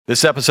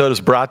This episode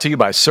is brought to you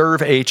by Serve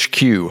HQ.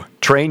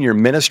 Train your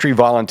ministry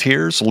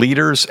volunteers,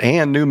 leaders,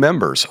 and new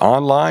members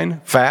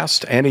online,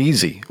 fast, and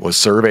easy with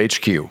Serve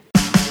HQ.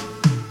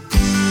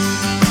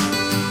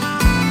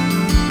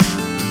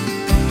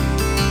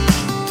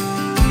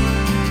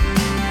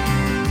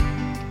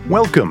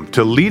 Welcome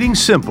to Leading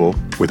Simple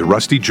with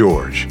Rusty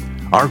George.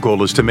 Our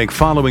goal is to make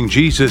following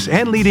Jesus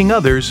and leading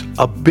others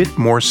a bit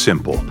more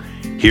simple.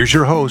 Here's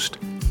your host,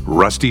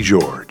 Rusty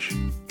George.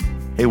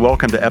 Hey,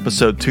 welcome to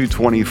episode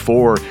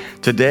 224.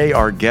 Today,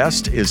 our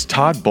guest is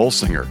Todd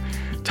Bolsinger.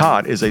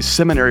 Todd is a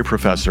seminary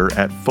professor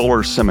at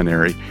Fuller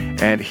Seminary,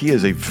 and he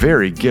is a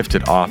very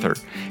gifted author.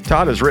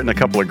 Todd has written a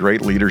couple of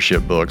great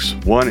leadership books,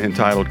 one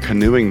entitled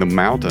Canoeing the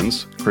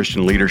Mountains,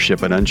 Christian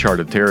Leadership in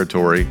Uncharted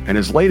Territory, and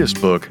his latest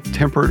book,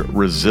 Tempered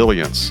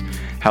Resilience,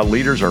 How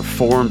Leaders Are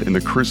Formed in the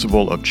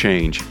Crucible of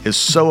Change, is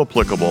so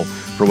applicable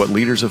for what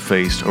leaders have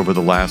faced over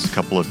the last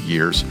couple of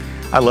years.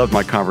 I loved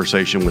my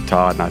conversation with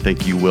Todd, and I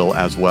think you will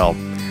as well.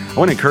 I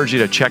want to encourage you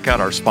to check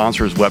out our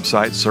sponsor's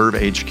website,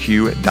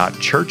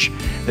 servehq.church.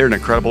 They're an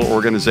incredible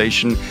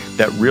organization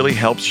that really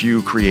helps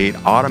you create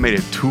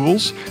automated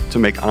tools to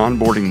make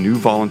onboarding new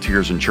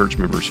volunteers and church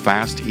members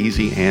fast,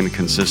 easy, and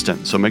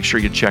consistent. So make sure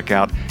you check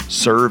out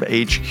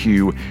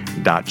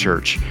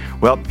servehq.church.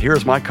 Well,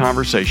 here's my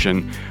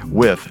conversation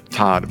with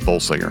Todd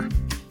Bolsinger.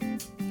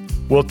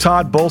 Well,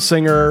 Todd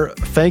Bolsinger,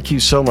 thank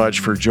you so much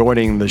for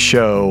joining the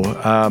show.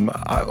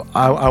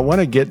 I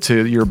want to get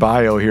to your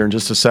bio here in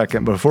just a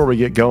second. Before we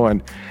get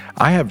going,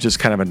 I have just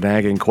kind of a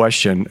nagging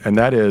question, and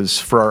that is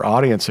for our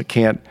audience that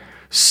can't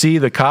see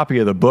the copy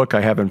of the book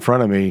I have in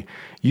front of me.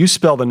 You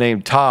spell the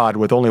name Todd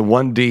with only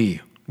one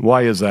D.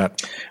 Why is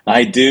that?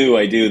 I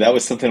do. That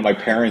was something my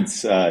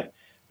parents...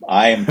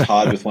 I am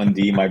Todd with one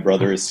D. My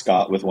brother is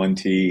Scott with one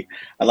T.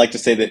 I like to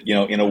say that,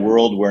 in a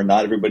world where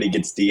not everybody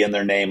gets D in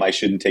their name, I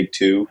shouldn't take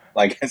two.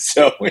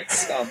 So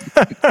it's...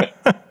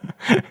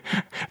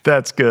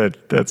 That's good.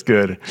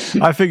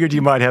 I figured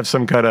you might have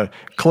some kind of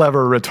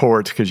clever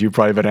retort because you've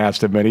probably been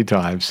asked it many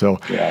times. So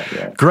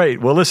yeah.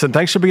 Great. Well, listen,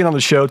 thanks for being on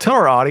the show. Tell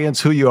our audience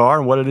who you are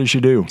and what it is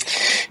you do.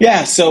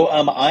 Yeah. So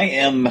I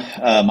am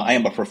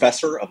a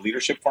professor of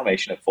leadership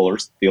formation at Fuller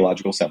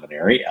Theological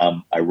Seminary.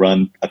 I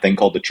run a thing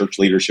called the Church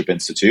Leadership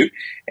Institute,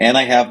 and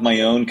I have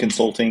my own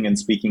consulting and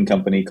speaking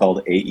company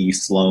called A.E.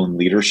 Sloan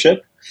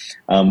Leadership.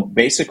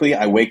 Basically,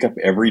 I wake up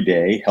every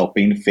day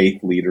helping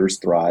faith leaders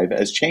thrive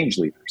as change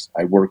leaders.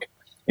 I work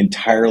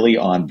entirely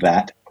on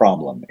that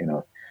problem in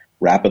a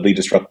rapidly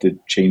disrupted,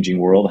 changing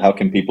world. How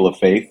can people of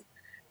faith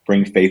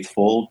bring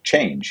faithful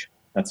change?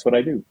 That's what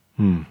I do.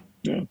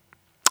 Yeah.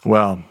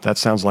 Well, that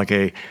sounds like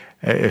a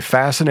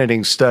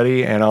fascinating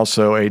study and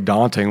also a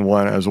daunting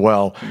one as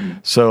well.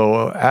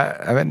 So,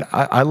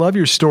 I love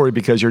your story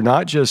because you're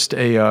not just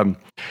an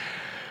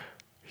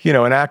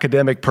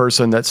academic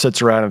person that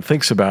sits around and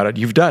thinks about it.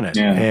 You've done it,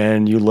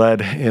 and you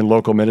led in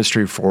local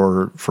ministry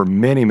for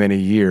many, many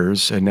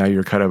years, and now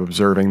you're kind of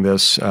observing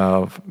this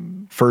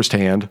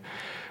firsthand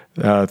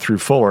through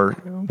Fuller,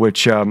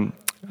 which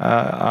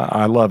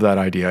I love that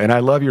idea, and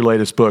I love your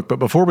latest book. But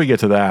before we get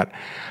to that,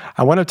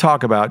 I want to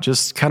talk about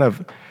just kind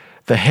of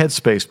the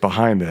headspace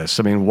behind this.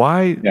 I mean,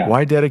 why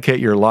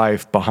dedicate your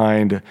life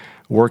behind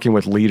working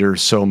with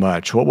leaders so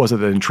much? What was it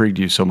that intrigued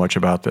you so much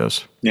about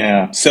this?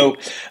 Yeah. So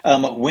I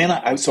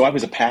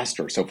was a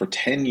pastor. So for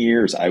 10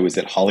 years, I was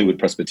at Hollywood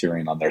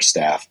Presbyterian on their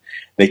staff.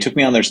 They took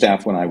me on their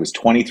staff when I was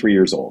 23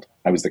 years old.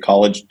 I was the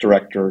college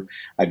director.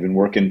 I'd been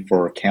working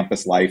for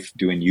Campus Life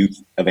doing youth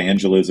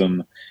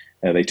evangelism.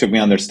 They took me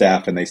on their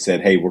staff and they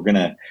said, "Hey,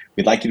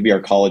 we'd like you to be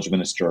our college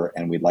minister,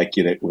 and we're going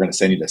to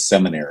send you to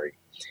seminary.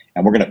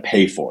 And we're going to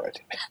pay for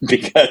it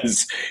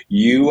because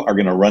you are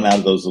going to run out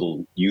of those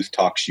little youth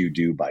talks you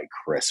do by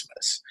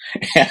Christmas.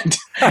 And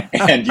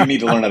you need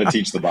to learn how to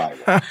teach the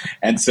Bible."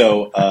 And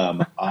so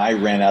I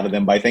ran out of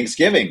them by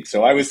Thanksgiving.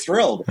 So I was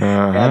thrilled.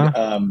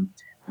 And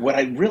what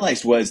I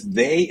realized was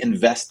they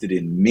invested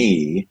in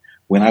me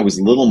when I was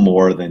little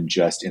more than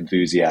just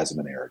enthusiasm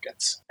and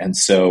arrogance. And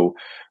so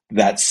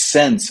that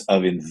sense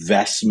of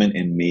investment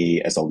in me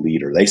as a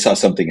leader, they saw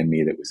something in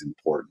me that was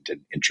important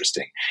and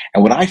interesting.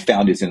 And what I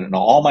found is in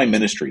all my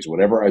ministries,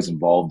 whatever I was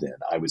involved in,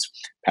 I was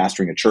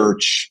pastoring a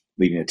church,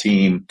 leading a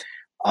team,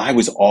 I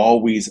was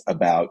always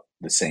about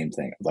the same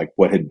thing. Like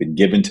what had been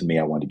given to me,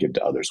 I wanted to give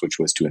to others, which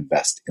was to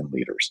invest in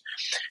leaders.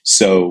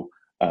 So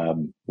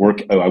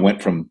I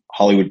went from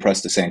Hollywood Press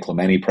to San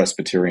Clemente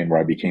Presbyterian, where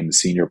I became the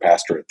senior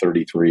pastor at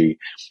 33.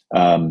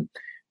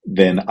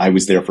 Then I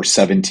was there for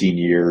 17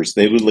 years.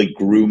 They literally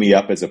grew me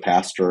up as a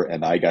pastor,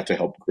 and I got to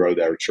help grow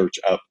their church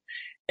up.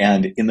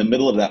 And in the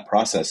middle of that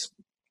process,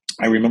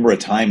 I remember a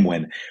time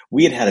when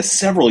we had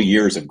several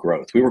years of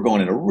growth. We were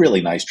going in a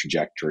really nice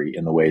trajectory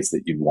in the ways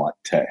that you'd want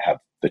to have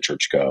the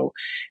church go.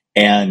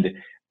 And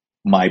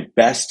my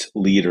best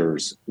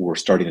leaders were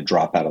starting to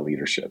drop out of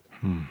leadership.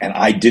 And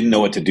I didn't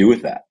know what to do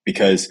with that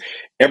because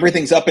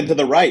everything's up and to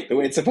the right the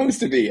way it's supposed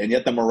to be. And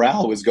yet the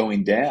morale was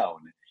going down.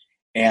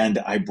 And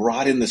I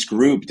brought in this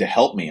group to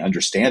help me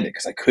understand it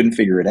because I couldn't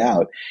figure it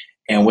out.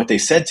 And what they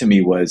said to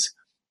me was,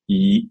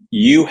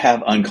 you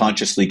have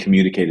unconsciously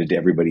communicated to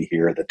everybody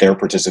here that they're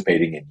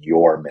participating in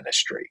your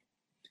ministry.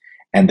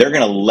 And they're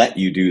going to let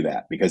you do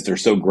that because they're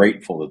so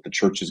grateful that the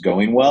church is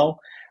going well.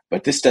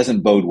 But this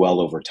doesn't bode well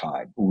over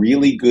time.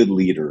 Really good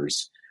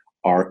leaders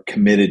are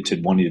committed to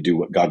wanting to do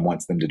what God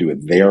wants them to do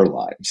with their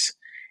lives.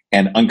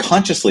 And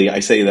unconsciously,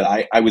 I say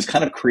that I was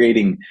kind of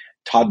creating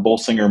Todd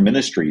Bolsinger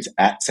Ministries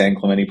at San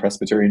Clemente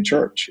Presbyterian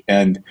Church.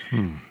 And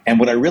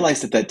what I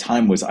realized at that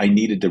time was I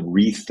needed to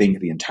rethink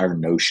the entire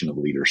notion of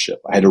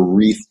leadership. I had to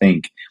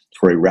rethink,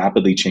 for a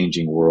rapidly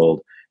changing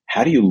world,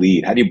 how do you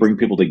lead? How do you bring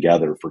people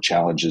together for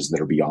challenges that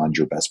are beyond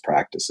your best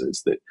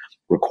practices, that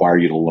require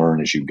you to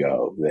learn as you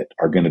go, that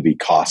are going to be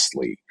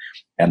costly,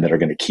 and that are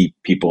going to keep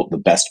people, the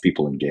best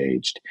people,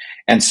 engaged?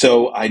 And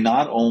so I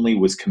not only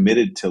was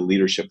committed to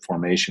leadership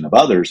formation of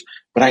others,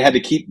 but I had to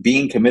keep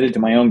being committed to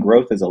my own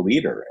growth as a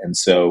leader. And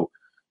so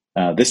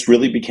this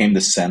really became the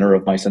center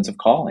of my sense of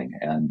calling.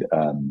 And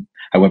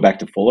I went back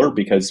to Fuller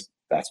because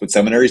that's what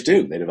seminaries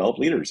do. They develop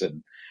leaders.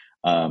 And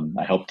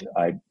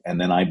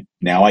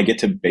now I get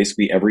to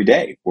basically every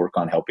day work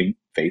on helping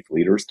faith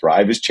leaders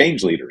thrive as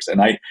change leaders.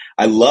 And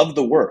I love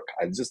the work.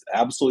 I just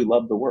absolutely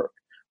love the work.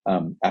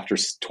 After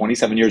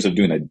 27 years of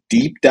doing a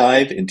deep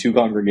dive in 2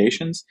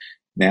 congregations,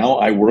 now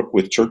I work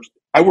with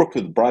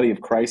the body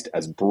of Christ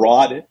as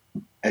broad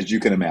as you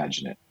can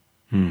imagine it.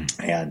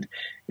 And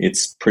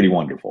it's pretty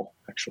wonderful,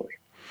 actually.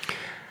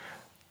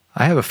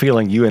 I have a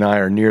feeling you and I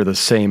are near the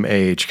same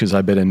age because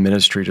I've been in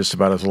ministry just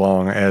about as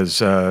long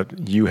as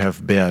you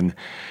have been.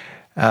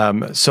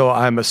 So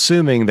I'm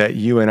assuming that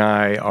you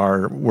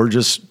and we're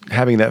just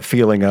having that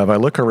feeling of, I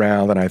look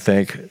around and I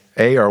think,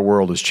 A, our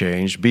world has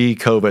changed, B,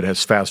 COVID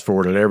has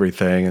fast-forwarded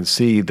everything, and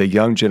C, the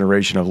young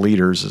generation of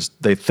leaders,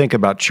 they think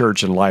about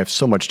church and life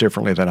so much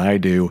differently than I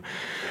do.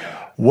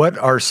 What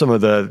are some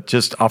of the,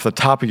 just off the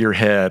top of your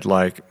head,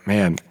 like,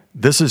 man,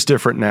 this is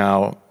different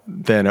now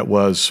than it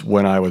was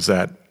when I was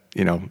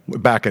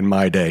back in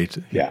my day,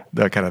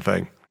 that kind of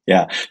thing.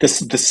 Yeah. The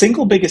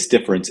single biggest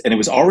difference, and it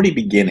was already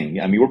beginning,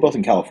 I mean, we're both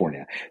in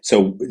California,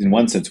 so in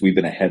one sense, we've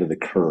been ahead of the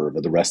curve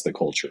of the rest of the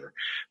culture.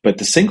 But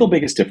the single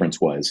biggest difference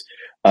was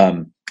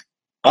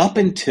up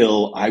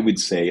until, I would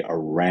say,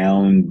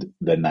 around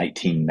the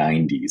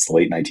 1990s,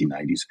 late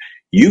 1990s,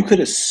 you could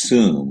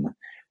assume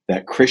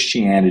that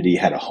Christianity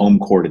had a home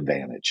court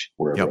advantage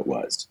wherever it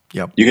was.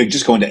 Yep. You could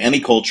just go into any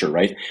culture,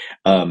 right?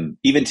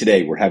 Even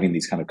today, we're having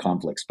these kind of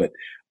conflicts, but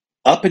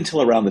up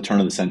until around the turn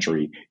of the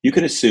century, you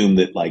could assume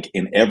that, like,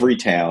 in every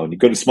town, you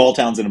go to small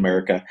towns in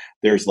America,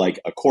 there's like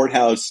a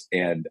courthouse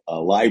and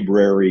a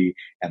library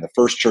and the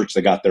first church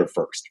that got there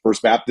first.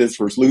 First Baptist,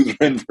 First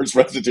Lutheran, First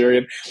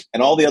Presbyterian,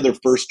 and all the other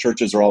first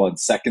churches are all on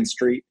 2nd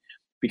Street,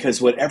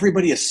 because what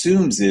everybody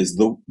assumes is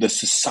the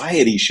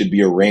society should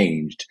be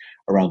arranged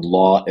around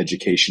law,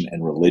 education,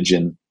 and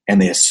religion,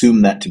 and they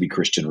assume that to be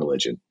Christian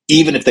religion,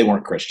 even if they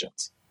weren't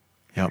Christians.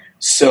 Yep.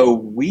 So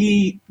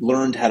we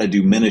learned how to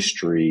do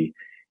ministry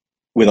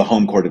with a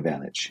home court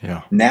advantage.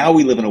 Yeah. Now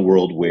we live in a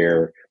world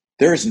where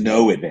there's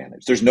no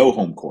advantage. There's no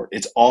home court.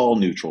 It's all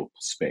neutral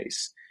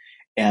space.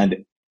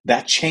 And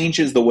that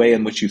changes the way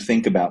in which you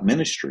think about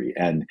ministry.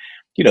 And,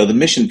 the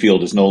mission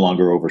field is no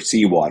longer over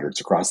seawater.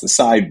 It's across the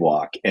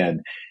sidewalk.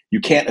 And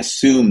you can't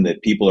assume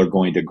that people are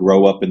going to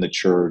grow up in the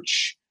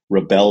church,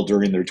 rebel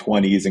during their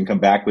 20s, and come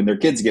back when their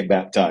kids get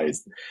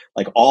baptized.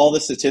 Like, all the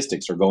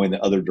statistics are going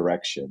the other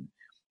direction.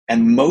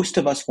 And most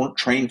of us weren't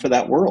trained for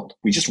that world.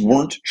 We just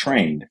weren't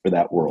trained for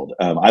that world.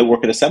 I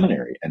work at a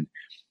seminary, and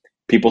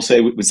people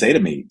would say to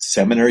me,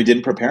 seminary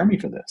didn't prepare me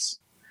for this.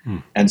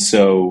 And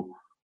so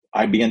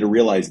I began to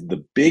realize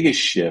the biggest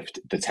shift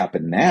that's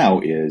happened now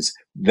is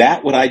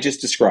that what I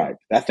just described,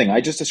 that thing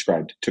I just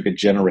described, took a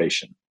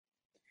generation.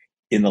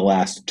 In the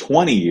last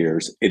 20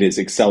 years, it has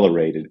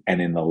accelerated.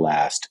 And in the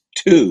last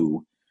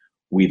 2,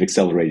 we've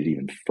accelerated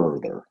even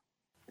further.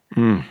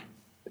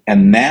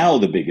 And now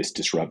the biggest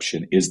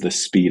disruption is the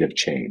speed of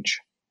change.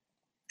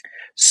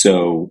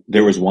 So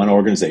there was one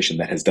organization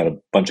that has done a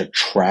bunch of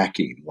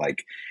tracking,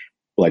 like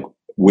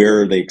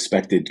where they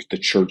expected the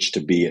church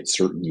to be at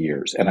certain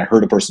years. And I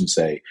heard a person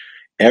say,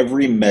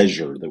 every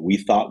measure that we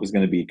thought was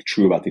going to be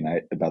true about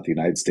the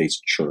United States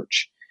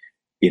church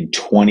in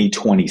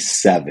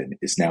 2027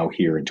 is now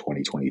here in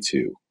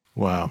 2022.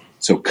 Wow.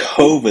 So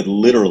COVID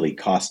literally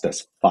cost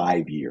us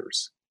 5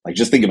 years. Like,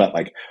 just think about,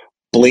 like,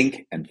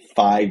 blink and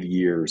 5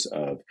 years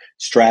of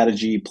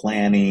strategy,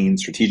 planning,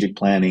 strategic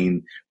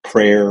planning,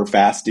 prayer,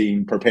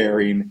 fasting,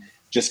 preparing,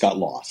 just got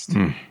lost.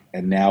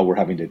 And now we're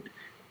having to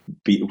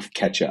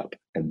catch up.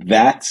 And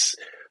that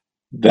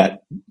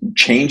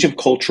change of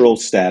cultural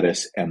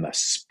status and the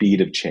speed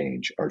of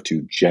change are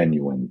 2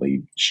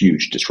 genuinely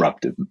huge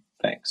disruptive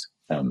things.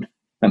 And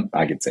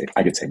I could say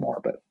more,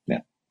 but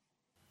yeah.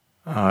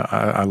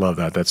 I love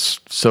that.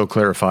 That's so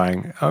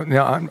clarifying.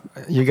 Now,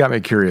 you got me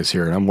curious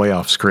here, and I'm way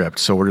off script,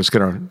 so we're just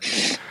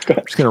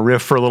gonna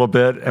riff for a little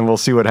bit, and we'll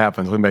see what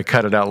happens. We may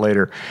cut it out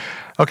later.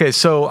 Okay,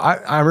 so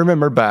I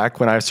remember back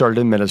when I started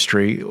in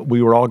ministry,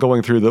 we were all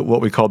going through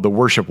what we called the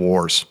worship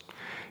wars.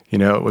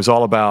 It was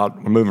all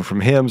about moving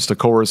from hymns to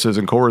choruses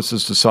and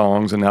choruses to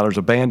songs, and now there's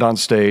a band on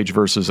stage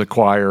versus a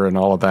choir and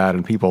all of that,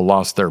 and people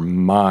lost their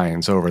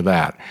minds over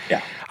that.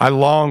 Yeah. I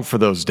long for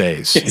those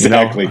days.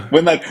 Exactly.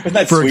 Wasn't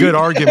that for sweet? A good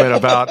argument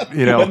about,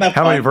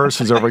 how many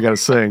verses are we going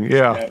to sing?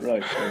 Yeah.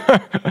 Right.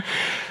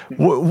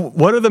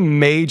 What are the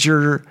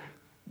major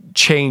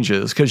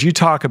changes? Because you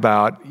talk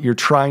about you're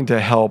trying to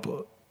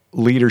help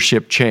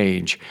leadership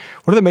change.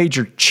 What are the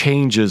major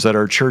changes that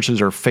our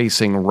churches are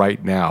facing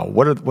right now?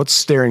 What's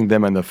staring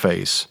them in the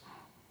face?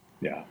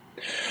 Yeah.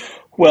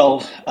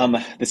 Well,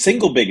 the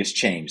single biggest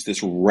change,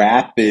 this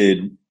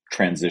rapid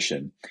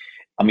transition.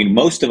 I mean,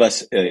 most of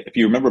us, if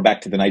you remember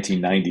back to the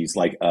 1990s,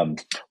 like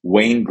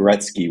Wayne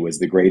Gretzky was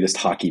the greatest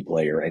hockey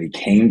player, and he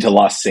came to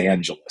Los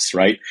Angeles,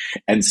 right?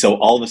 And so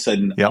all of a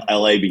sudden,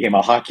 LA became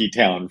a hockey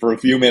town for a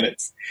few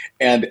minutes.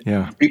 And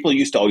people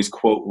used to always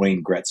quote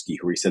Wayne Gretzky,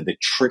 who he said the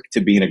trick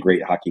to being a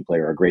great hockey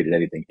player or great at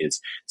anything is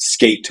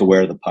skate to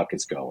where the puck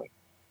is going.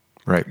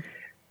 Right.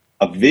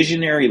 A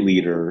visionary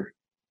leader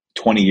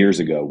 20 years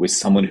ago was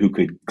someone who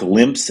could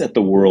glimpse at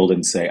the world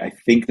and say, I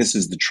think this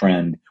is the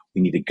trend.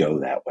 We need to go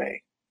that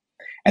way.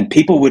 And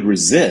people would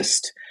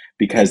resist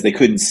because they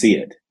couldn't see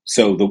it.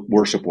 So the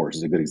worship wars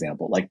is a good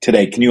example. Like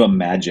today, can you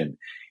imagine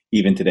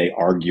even today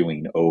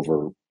arguing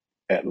over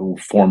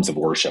forms of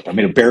worship? I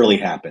mean, it barely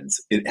happens.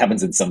 It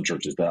happens in some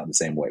churches, but not in the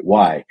same way.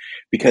 Why?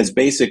 Because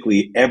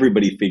basically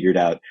everybody figured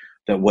out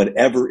that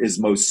whatever is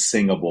most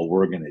singable,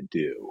 we're going to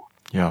do.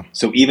 Yeah.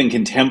 So even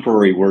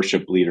contemporary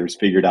worship leaders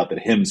figured out that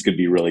hymns could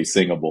be really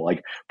singable.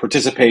 Like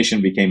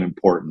participation became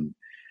important.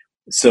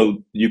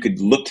 So you could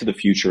look to the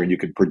future and you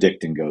could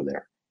predict and go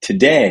there.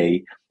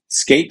 Today,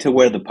 skate to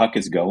where the puck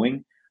is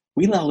going.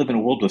 We now live in a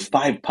world with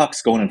 5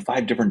 pucks going in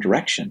 5 different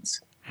directions.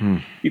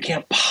 You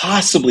can't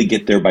possibly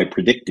get there by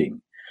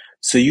predicting.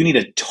 So you need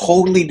a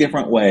totally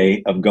different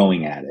way of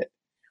going at it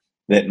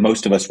that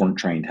most of us weren't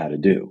trained how to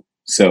do.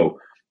 So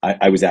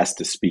I was asked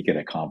to speak at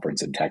a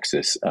conference in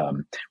Texas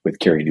with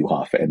Carey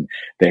Nieuwhof, and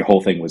their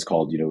whole thing was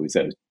called,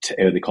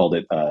 they called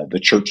it the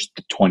Church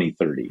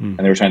 2030. And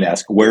they were trying to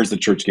ask, where's the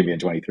church going to be in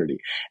 2030?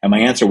 And my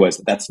answer was,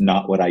 that's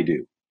not what I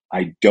do.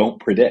 I don't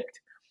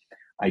predict.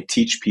 I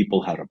teach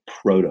people how to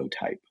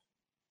prototype.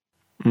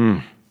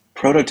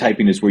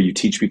 Prototyping is where you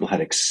teach people how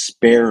to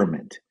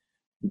experiment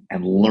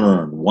and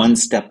learn one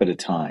step at a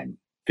time.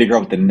 Figure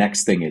out what the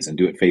next thing is and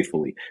do it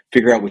faithfully.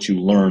 Figure out what you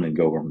learn and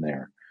go from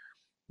there.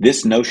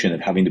 This notion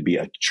of having to be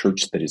a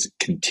church that is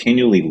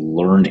continually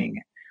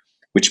learning,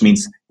 which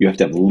means you have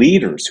to have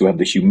leaders who have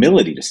the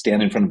humility to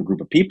stand in front of a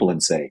group of people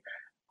and say,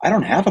 I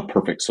don't have a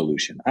perfect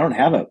solution. I don't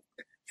have a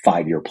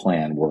 5-year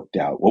plan worked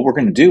out. What we're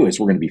going to do is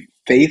we're going to be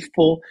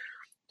faithful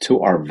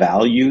to our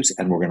values,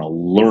 and we're going to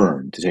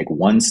learn to take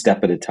one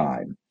step at a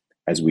time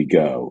as we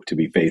go to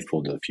be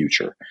faithful to the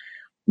future.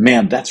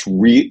 Man, that's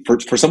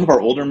for some of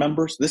our older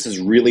members, this is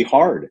really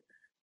hard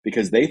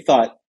because they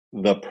thought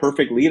the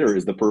perfect leader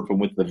is the person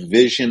with the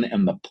vision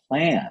and the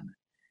plan.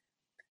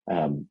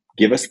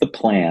 Give us the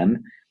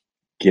plan,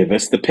 give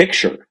us the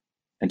picture.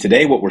 And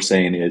today what we're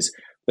saying is,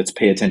 let's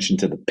pay attention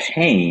to the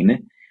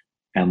pain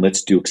and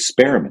let's do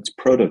experiments,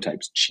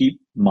 prototypes,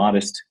 cheap,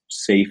 modest,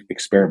 safe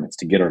experiments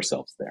to get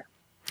ourselves there.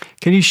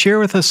 Can you share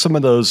with us some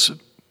of those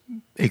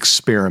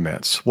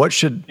experiments?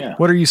 What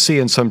are you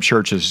seeing some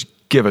churches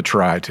give a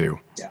try to?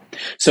 Yeah.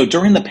 So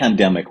during the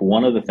pandemic,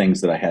 one of the things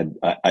that I had,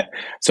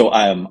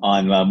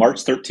 on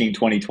March 13,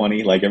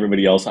 2020, like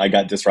everybody else, I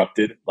got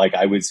disrupted. Like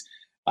I was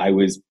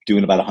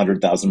doing about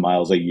 100,000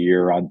 miles a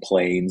year on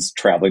planes,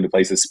 traveling to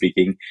places,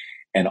 speaking.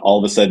 And all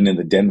of a sudden in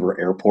the Denver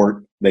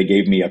airport, they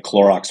gave me a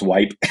Clorox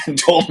wipe and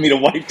told me to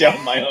wipe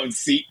down my own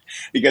seat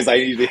because I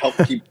needed to help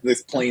keep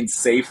this plane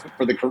safe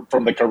from the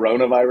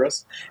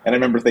coronavirus. And I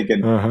remember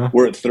thinking,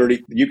 we're at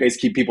 30, you guys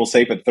keep people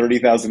safe at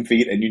 30,000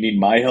 feet and you need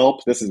my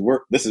help. This is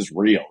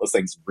real. This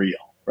thing's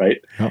real, right?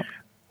 Yeah.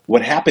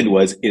 What happened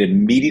was it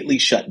immediately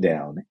shut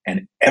down,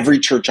 and every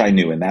church I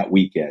knew in that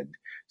weekend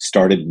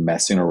started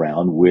messing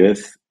around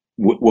with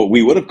what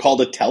we would have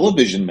called a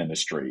television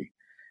ministry.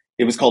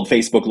 It was called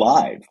Facebook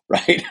Live,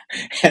 right?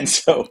 And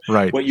so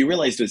what you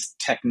realized is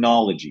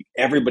technology.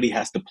 Everybody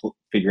has to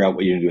figure out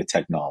what you're going to do with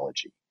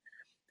technology.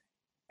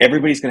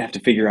 Everybody's going to have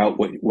to figure out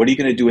what are you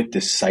going to do with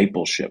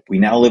discipleship. We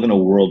now live in a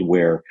world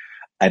where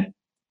an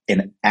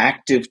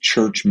active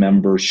church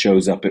member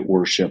shows up at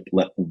worship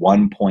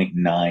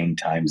 1.9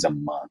 times a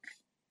month.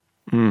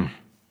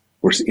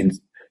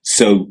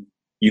 So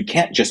you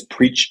can't just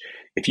preach.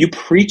 If you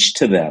preach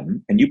to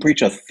them and you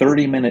preach a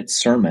 30-minute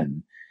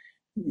sermon,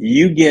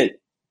 you get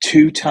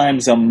 2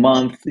 times a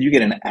month, you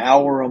get an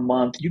hour a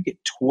month, you get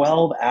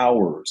 12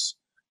 hours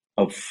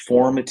of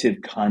formative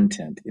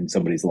content in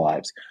somebody's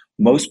lives.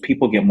 Most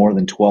people get more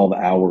than 12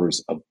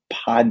 hours of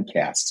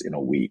podcasts in a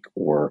week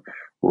or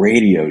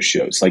radio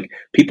shows. Like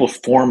people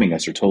forming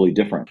us are totally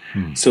different.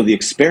 So the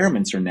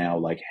experiments are now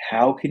like,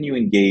 how can you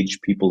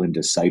engage people in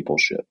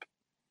discipleship?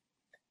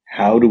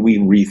 How do we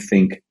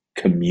rethink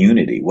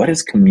community? What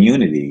is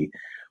community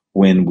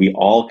when we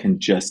all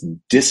can just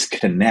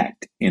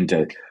disconnect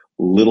into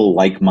little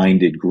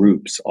like-minded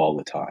groups all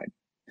the time?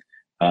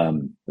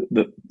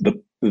 The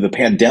the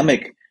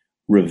pandemic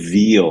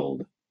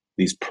revealed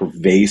these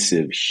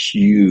pervasive,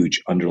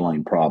 huge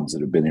underlying problems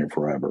that have been here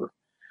forever.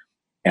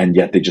 And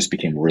yet they just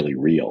became really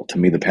real. To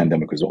me, the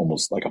pandemic was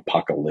almost like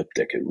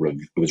apocalyptic. It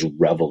was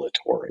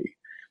revelatory.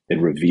 It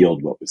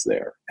revealed what was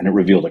there. And it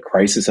revealed a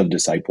crisis of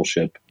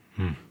discipleship,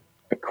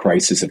 a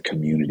crisis of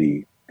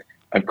community,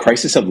 a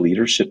crisis of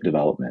leadership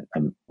development.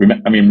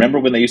 Remember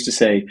when they used to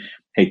say,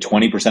 hey,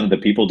 20% of the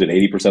people did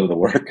 80% of the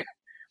work?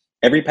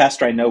 Every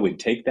pastor I know would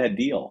take that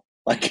deal.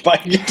 Like if I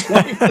can get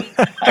 20,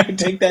 I would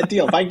take that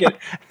deal. If I get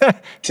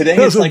today,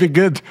 those it's like would be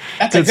good.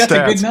 That's a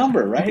good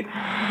number, right?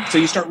 So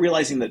you start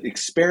realizing that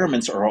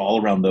experiments are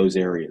all around those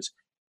areas.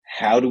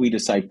 How do we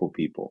disciple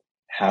people?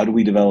 How do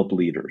we develop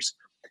leaders?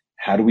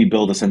 How do we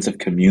build a sense of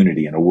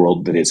community in a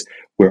world that is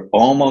where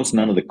almost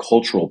none of the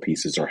cultural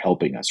pieces are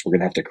helping us? We're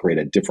going to have to create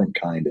a different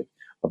kind of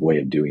way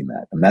of doing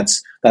that, and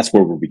that's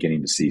where we're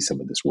beginning to see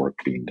some of this work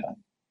being done.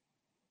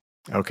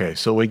 Okay,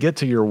 so we get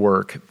to your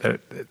work.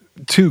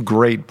 Two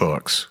great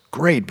books,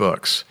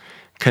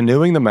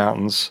 Canoeing the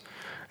Mountains,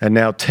 and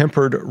now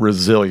Tempered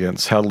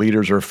Resilience, How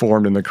Leaders Are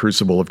Formed in the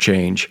Crucible of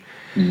Change.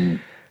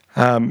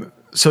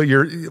 So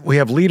we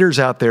have leaders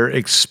out there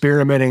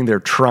experimenting,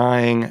 they're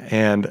trying,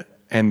 and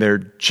they're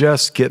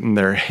just getting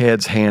their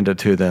heads handed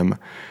to them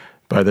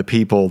by the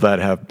people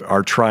that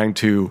are trying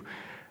to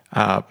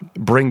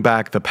bring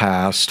back the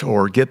past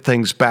or get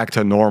things back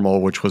to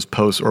normal, which was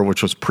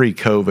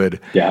pre-COVID.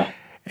 Yeah.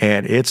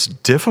 And it's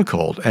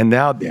difficult. And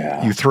now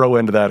you throw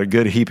into that a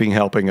good heaping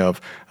helping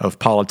of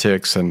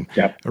politics and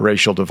a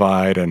racial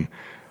divide. And,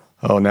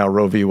 now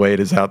Roe v. Wade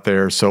is out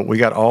there. So we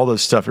got all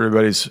this stuff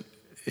everybody's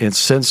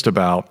incensed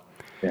about.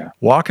 Yeah.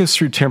 Walk us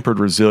through Tempered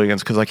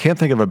Resilience, because I can't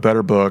think of a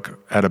better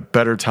book at a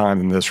better time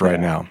than this right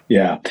now.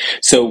 Yeah.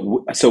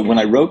 So when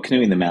I wrote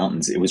Canoeing the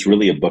Mountains, it was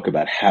really a book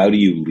about how do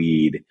you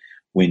lead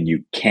when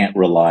you can't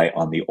rely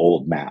on the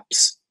old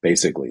maps.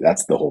 Basically,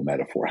 that's the whole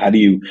metaphor. How do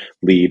you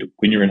lead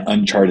when you're in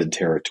uncharted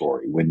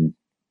territory, when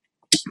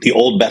the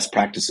old best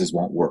practices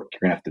won't work?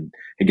 You're gonna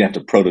have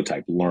to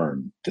prototype,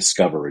 learn,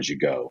 discover as you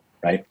go,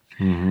 right?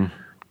 Mm-hmm.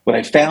 What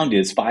I found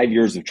is 5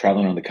 years of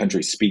traveling around the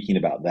country speaking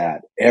about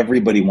that,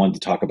 everybody wanted to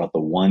talk about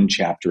the one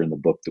chapter in the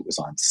book that was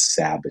on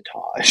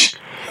sabotage.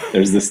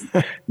 There's this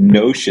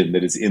notion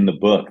that is in the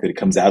book that it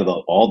comes out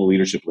of all the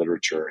leadership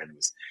literature, and it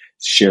was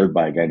shared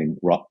by a guy named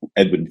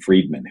Edwin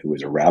Friedman, who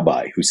was a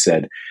rabbi, who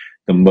said,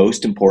 the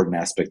most important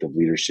aspect of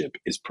leadership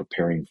is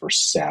preparing for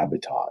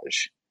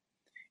sabotage.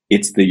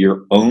 It's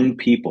your own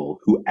people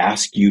who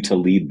ask you to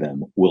lead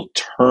them will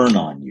turn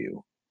on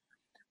you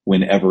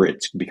whenever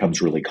it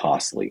becomes really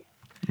costly.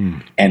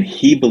 And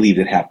he believed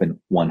it happened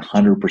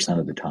 100%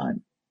 of the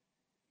time.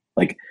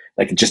 Like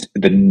just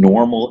the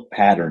normal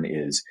pattern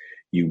is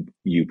you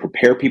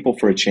prepare people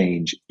for a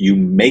change, you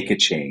make a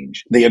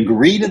change, they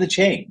agree to the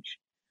change,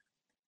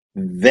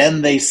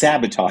 then they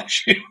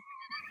sabotage you.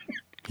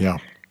 Yeah.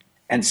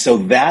 And so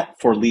that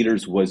for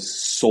leaders was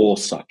soul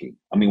sucking.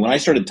 I mean, when I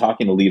started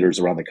talking to leaders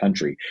around the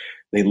country,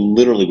 they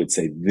literally would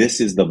say, this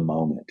is the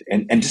moment.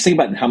 And just think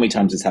about how many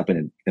times this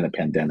happened in a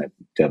pandemic.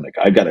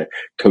 I've got a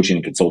coaching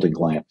and consulting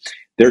client.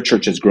 Their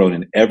church has grown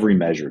in every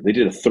measure. They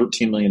did a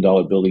 $13 million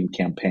building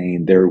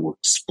campaign. They were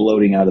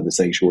exploding out of the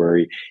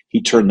sanctuary.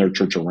 He turned their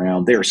church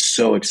around. They are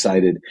so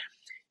excited.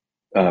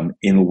 In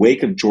the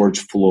wake of George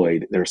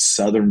Floyd, their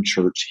Southern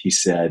church, he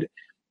said,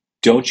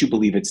 don't you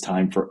believe it's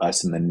time for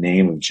us, in the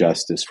name of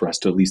justice, for us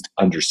to at least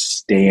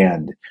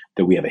understand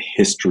that we have a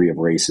history of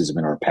racism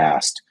in our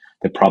past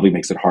that probably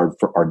makes it hard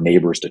for our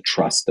neighbors to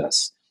trust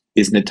us?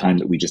 Isn't it time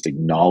that we just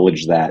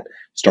acknowledge that,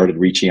 started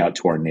reaching out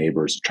to our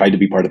neighbors, tried to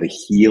be part of the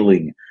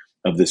healing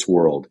of this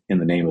world in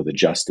the name of the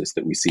justice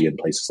that we see in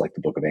places like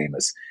the Book of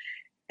Amos?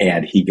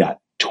 And he got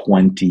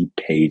 20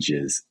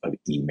 pages of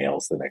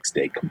emails the next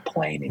day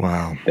complaining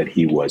that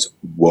he was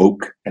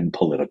woke and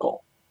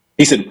political.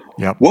 He said,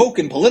 woke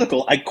and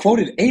political. I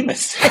quoted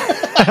Amos.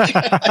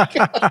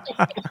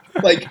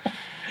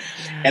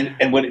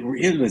 And what it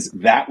really was,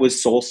 that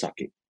was soul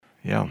sucking.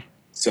 Yeah.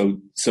 So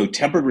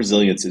Tempered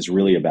Resilience is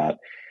really about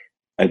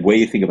a way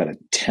you think about a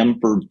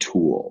tempered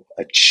tool,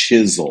 a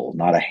chisel,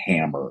 not a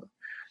hammer,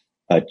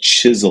 a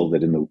chisel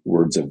that, in the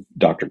words of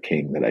Dr.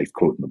 King that I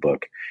quote in the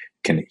book,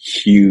 can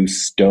hew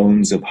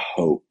stones of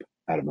hope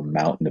out of a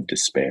mountain of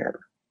despair.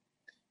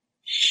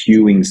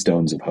 Hewing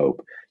stones of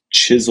hope.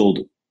 Chiseled,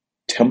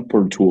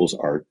 tempered tools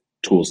are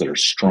tools that are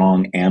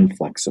strong and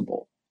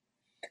flexible.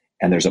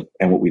 And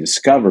what we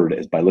discovered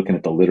is, by looking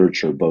at the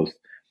literature, both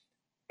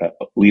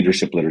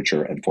leadership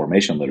literature and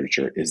formation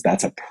literature, is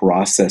that's a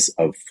process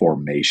of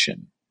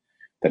formation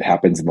that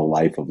happens in the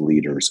life of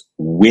leaders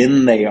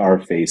when they are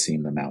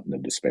facing the mountain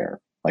of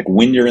despair. Like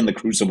when you're in the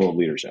crucible of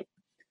leadership,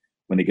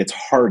 when it gets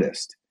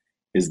hardest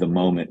is the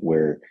moment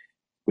where,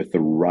 with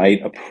the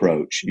right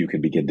approach, you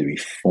can begin to be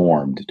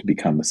formed to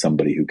become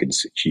somebody who can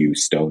hew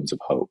stones of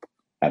hope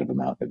out of a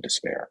mountain of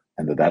despair.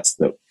 And that's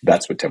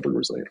what Tempered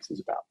Resilience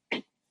is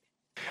about.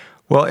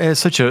 Well, it's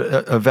such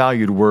a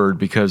valued word,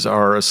 because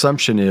our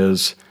assumption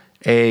is,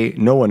 A,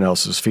 no one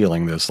else is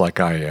feeling this like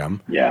I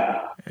am.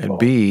 Yeah. And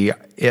B,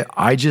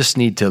 I just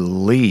need to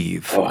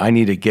leave. I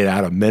need to get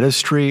out of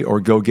ministry or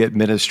go get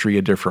ministry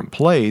a different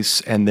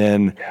place, and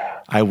then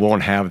I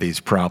won't have these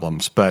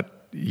problems.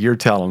 But you're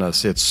telling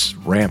us it's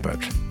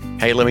rampant.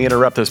 Hey, let me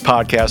interrupt this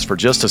podcast for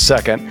just a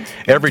second.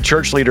 Every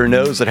church leader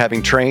knows that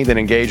having trained and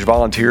engaged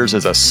volunteers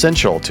is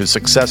essential to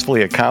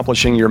successfully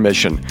accomplishing your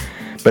mission.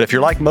 But if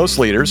you're like most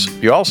leaders,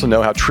 you also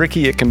know how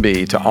tricky it can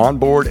be to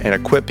onboard and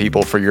equip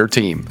people for your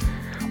team.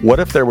 What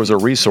if there was a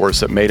resource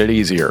that made it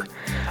easier?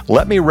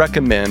 Let me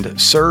recommend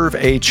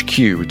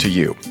ServeHQ to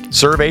you.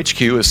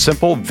 ServeHQ is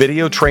simple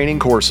video training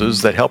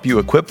courses that help you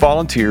equip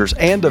volunteers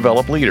and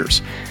develop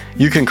leaders.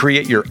 You can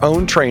create your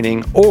own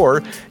training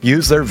or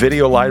use their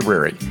video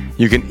library.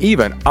 You can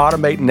even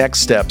automate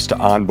next steps to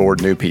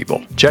onboard new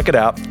people. Check it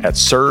out at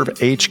servehq.church.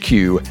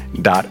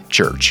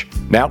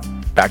 Now,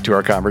 back to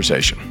our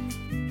conversation.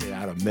 Get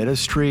out of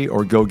ministry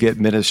or go get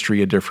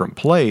ministry a different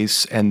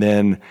place, and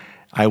then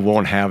I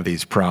won't have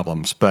these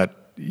problems.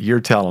 But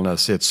you're telling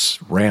us it's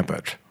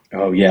rampant.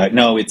 Oh yeah,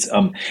 no, it's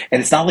and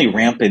it's not only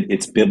rampant,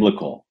 it's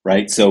biblical,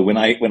 right? So when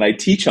I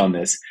teach on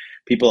this,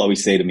 people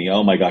always say to me,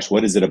 "Oh my gosh,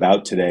 what is it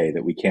about today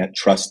that we can't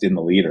trust in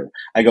the leader?"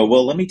 I go,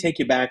 "Well, let me take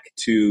you back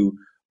to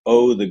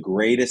the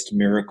greatest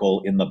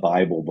miracle in the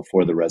Bible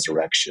before the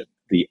resurrection,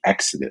 the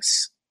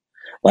Exodus.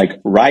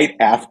 Like right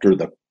after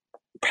the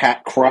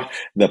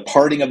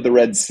parting of the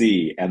Red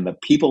Sea, and the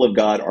people of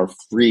God are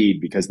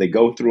freed because they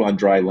go through on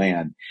dry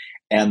land,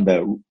 and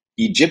the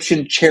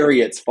Egyptian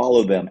chariots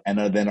follow them and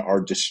then are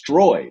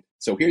destroyed.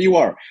 So here you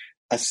are,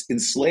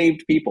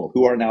 enslaved people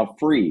who are now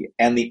free,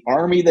 and the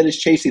army that is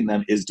chasing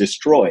them is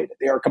destroyed.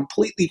 They are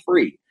completely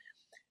free.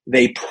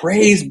 They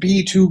praise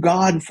be to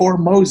God for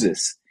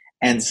Moses.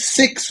 And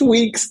 6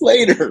 weeks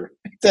later,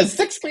 it says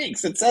 6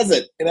 weeks, it says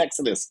it in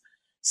Exodus.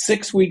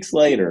 6 weeks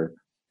later,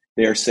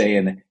 they're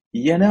saying,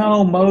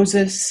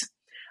 Moses,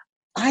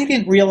 I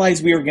didn't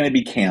realize we were going to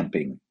be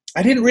camping.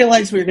 I didn't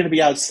realize we were going to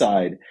be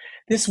outside.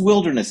 This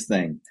wilderness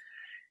thing.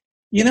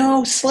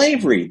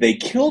 Slavery. They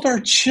killed our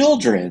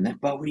children,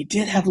 but we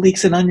did have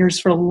leeks and onions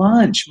for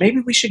lunch.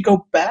 Maybe we should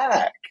go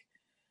back.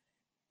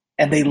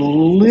 And they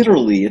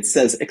literally, it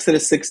says,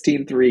 Exodus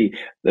 16:3,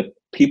 the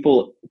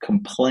people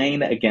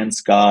complain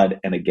against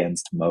God and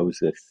against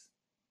Moses.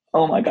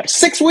 Oh my gosh,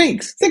 6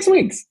 weeks, 6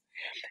 weeks.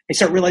 They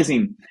start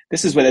realizing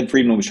this is what Ed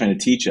Friedman was trying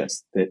to teach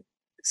us, that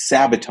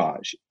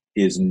sabotage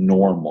is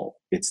normal.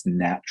 It's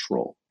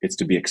natural. It's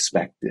to be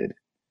expected.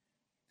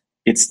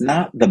 It's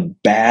not the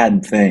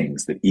bad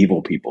things that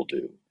evil people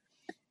do.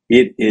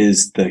 It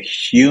is the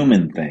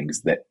human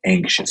things that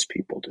anxious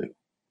people do.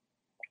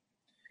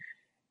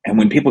 And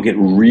when people get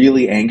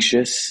really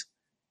anxious,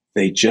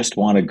 they just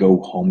want to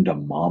go home to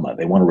mama.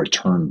 They want to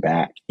return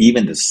back,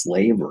 even to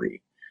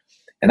slavery.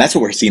 And that's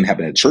what we're seeing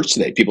happen at church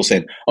today. People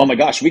saying, oh my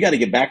gosh, we got to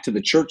get back to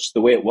the church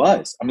the way it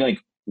was. I'm like,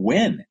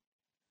 when?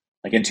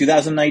 Like in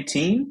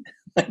 2019?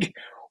 Like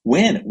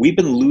when? We've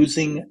been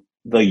losing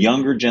the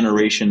younger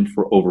generation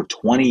for over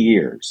 20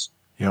 years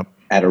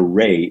at a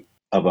rate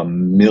of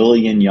 1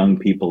 million young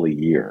people a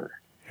year.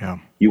 Yeah.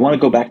 You want to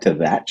go back to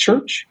that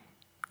church?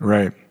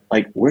 Right.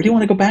 Like, where do you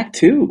want to go back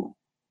to?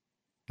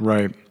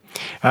 Right.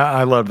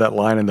 I love that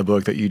line in the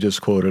book that you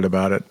just quoted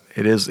about it.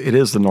 It is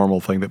the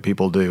normal thing that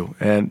people do.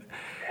 And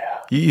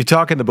you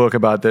talk in the book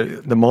about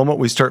the moment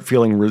we start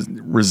feeling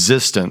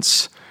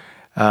resistance,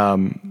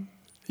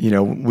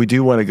 we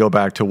do want to go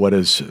back to what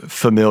is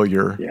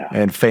familiar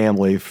and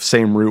family,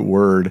 same root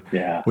word.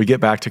 Yeah. We get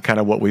back to kind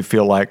of what we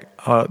feel like,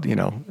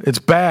 it's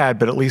bad,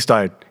 but at least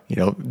I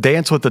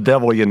dance with the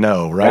devil,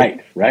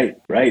 right?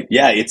 Right.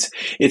 Yeah,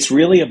 it's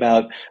really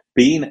about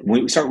when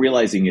we start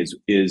realizing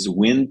is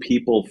when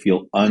people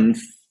feel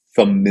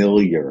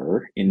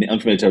unfamiliar, in the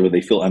unfamiliar territory,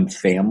 they feel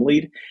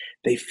unfamilied,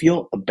 they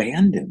feel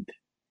abandoned.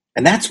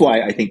 And that's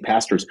why I think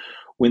pastors,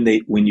 when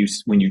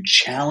you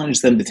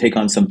challenge them to take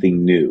on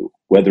something new,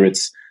 whether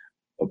it's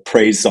a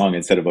praise song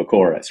instead of a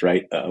chorus,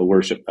 right? A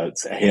worship, a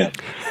hymn,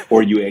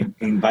 or you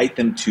invite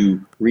them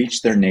to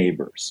reach their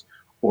neighbors,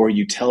 or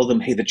you tell them,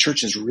 hey, the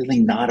church is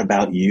really not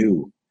about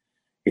you.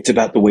 It's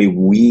about the way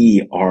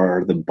we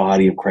are the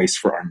body of Christ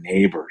for our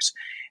neighbors.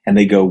 And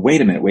they go,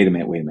 wait a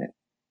minute.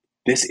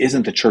 This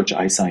isn't the church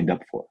I signed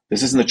up for.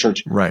 This isn't the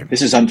church. Right.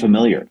 This is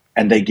unfamiliar.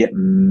 And they get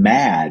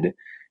mad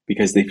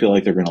because they feel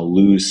like they're going to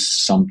lose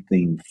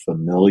something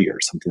familiar,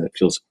 something that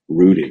feels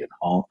rooted and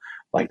home,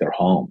 like their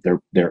home.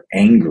 They're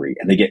angry,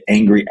 and they get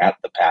angry at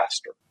the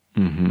pastor.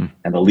 Mm-hmm.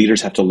 And the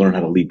leaders have to learn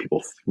how to lead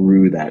people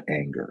through that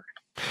anger.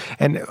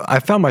 And I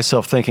found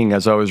myself thinking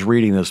as I was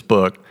reading this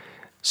book,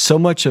 so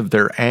much of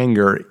their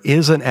anger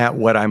isn't at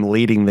what I'm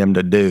leading them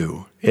to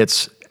do.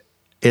 It's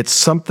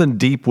something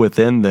deep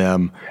within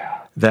them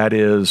that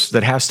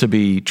has to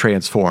be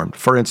transformed.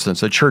 For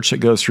instance, a church that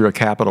goes through a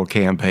capital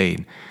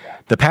campaign.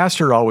 The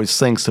pastor always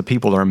thinks the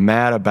people are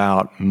mad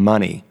about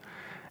money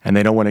and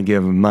they don't want to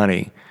give them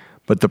money.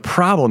 But the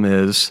problem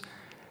is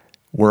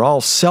we're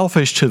all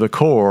selfish to the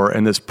core,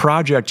 and this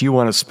project you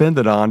want to spend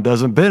it on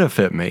doesn't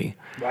benefit me.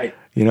 Right.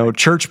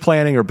 Church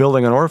planting or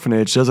building an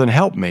orphanage doesn't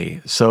help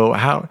me. So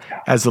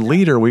as a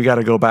leader, we got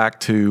to go back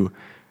to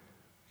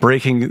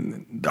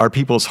breaking our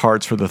people's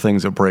hearts for the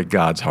things that break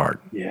God's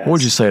heart. Yes, What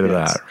would you say to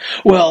yes. that?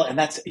 Well, and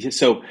that's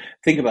so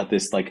think about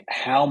this, like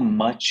how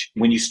much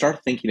when you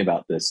start thinking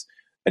about this,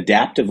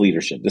 adaptive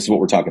leadership, this is what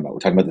we're talking about. We're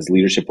talking about this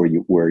leadership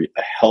where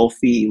a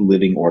healthy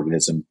living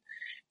organism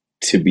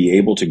to be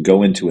able to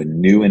go into a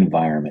new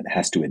environment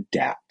has to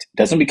adapt. It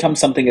doesn't become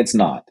something it's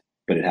not,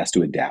 but it has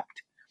to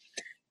adapt.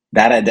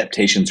 That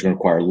adaptation is going to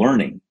require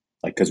learning,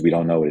 like because we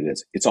don't know what it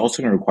is. It's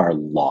also going to require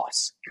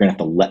loss. You're going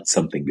to have to let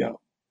something go.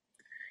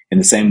 In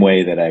the same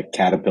way that a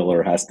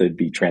caterpillar has to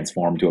be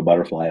transformed to a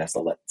butterfly, it has to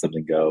let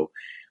something go.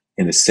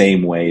 In the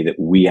same way that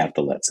we have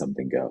to let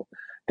something go.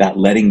 That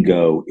letting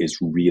go is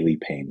really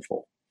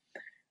painful.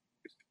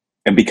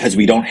 And because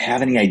we don't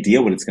have any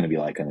idea what it's going to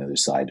be like on the other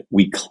side,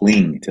 we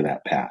cling to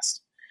that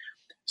past.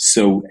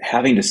 So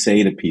having to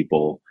say to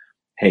people,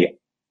 hey,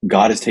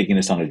 God is taking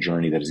us on a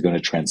journey that is going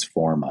to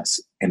transform us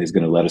and is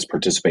going to let us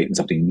participate in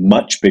something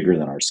much bigger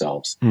than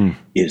ourselves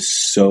is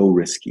so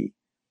risky.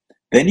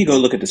 Then you go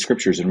look at the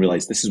scriptures and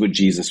realize this is what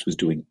Jesus was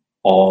doing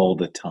all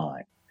the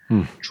time.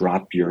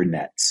 Drop your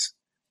nets,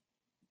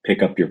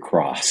 pick up your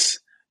cross,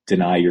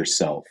 deny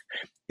yourself.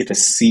 If a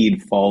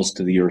seed falls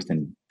to the earth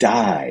and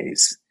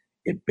dies,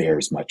 it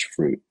bears much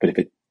fruit. But if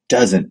it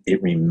doesn't,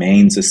 it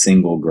remains a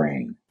single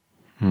grain.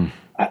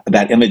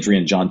 That imagery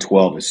in John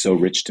 12 is so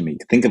rich to me.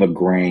 Think of a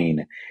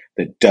grain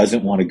that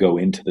doesn't want to go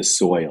into the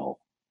soil.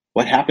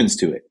 What happens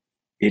to it?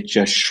 It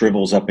just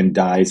shrivels up and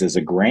dies as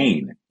a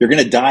grain. You're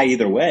going to die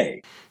either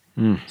way.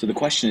 So the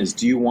question is,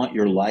 do you want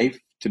your life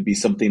to be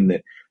something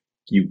that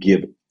you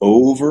give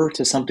over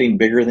to something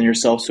bigger than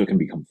yourself so it can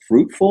become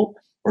fruitful?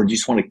 Or do you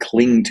just want to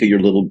cling to your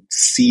little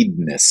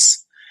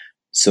seedness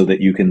so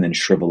that you can then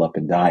shrivel up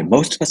and die?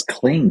 Most of us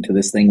cling to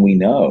this thing we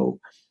know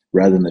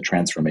rather than the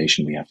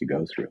transformation we have to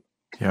go through.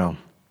 Yeah.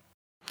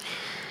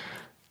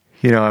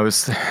 You know,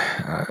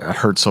 I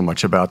heard so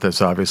much about this,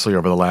 obviously,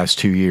 over the last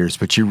 2 years,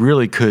 but you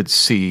really could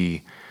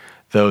see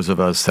those of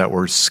us that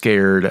were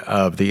scared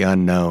of the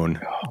unknown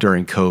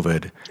during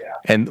COVID. Yeah.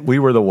 And we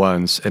were the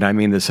ones, and I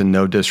mean this in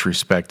no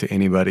disrespect to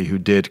anybody who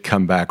did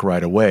come back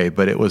right away,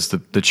 but it was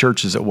the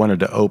churches that wanted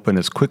to open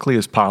as quickly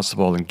as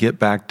possible and get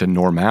back to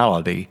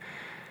normality.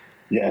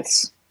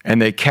 Yes.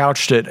 And they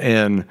couched it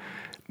in,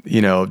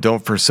 you know,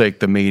 don't forsake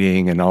the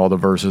meeting and all the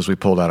verses we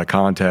pulled out of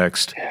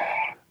context.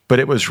 But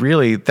it was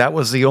really, that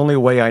was the only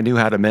way I knew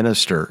how to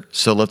minister.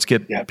 So let's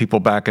get people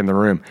back in the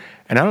room.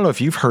 And I don't know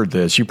if you've heard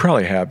this. You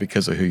probably have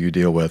because of who you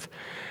deal with.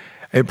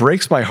 It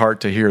breaks my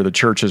heart to hear the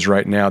churches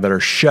right now that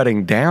are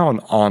shutting down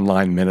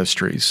online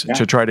ministries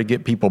to try to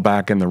get people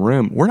back in the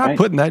room. We're not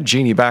putting that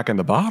genie back in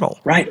the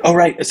bottle. Right. Oh,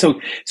 right. So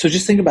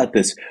just think about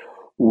this.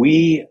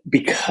 Look,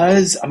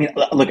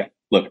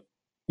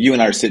 you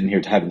and I are sitting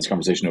here having this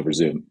conversation over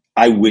Zoom.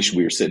 I wish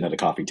we were sitting at a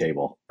coffee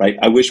table, right?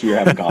 I wish we were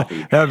having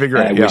coffee. That'd be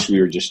great. And I wish we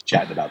were just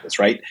chatting about this,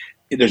 right?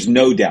 There's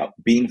no doubt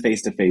being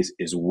face-to-face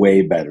is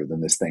way better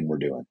than this thing we're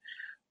doing.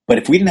 But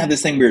if we didn't have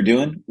this thing we were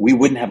doing, we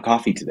wouldn't have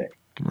coffee today.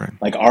 Right.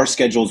 Like our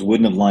schedules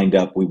wouldn't have lined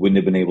up. We wouldn't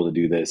have been able to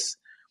do this.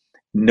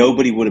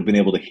 Nobody would have been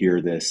able to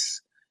hear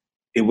this.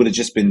 It would have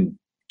just been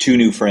two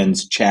new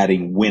friends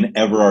chatting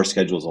whenever our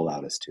schedules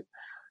allowed us to.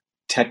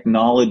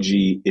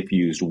 Technology, if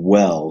used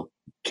well,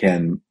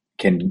 can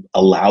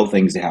allow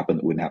things to happen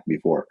that wouldn't happen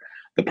before.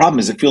 The problem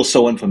is it feels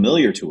so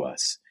unfamiliar to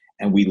us,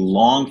 and we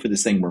long for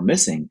this thing we're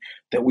missing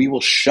that we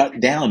will shut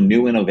down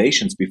new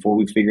innovations before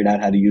we've figured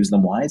out how to use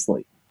them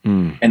wisely.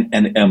 I'm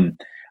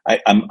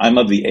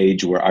of the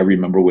age where I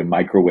remember when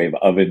microwave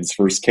ovens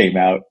first came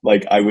out.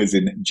 Like I was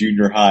in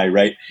junior high,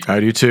 right? I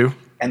do too.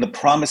 And the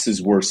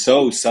promises were,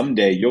 so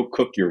someday you'll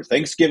cook your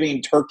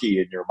Thanksgiving turkey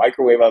in your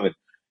microwave oven.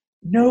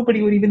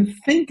 Nobody would even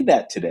think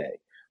that today.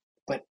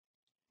 But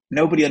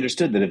nobody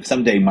understood that if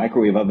someday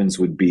microwave ovens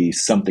would be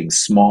something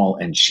small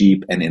and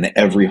cheap and in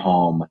every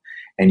home,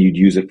 and you'd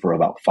use it for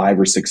about 5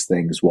 or 6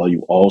 things while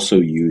you also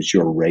use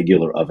your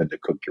regular oven to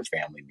cook your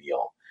family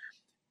meal.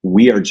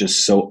 We are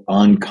just so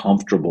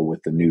uncomfortable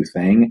with the new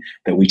thing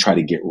that we try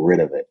to get rid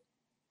of it.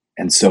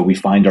 And so we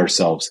find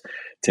ourselves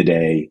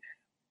today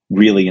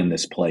really in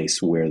this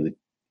place where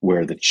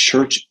the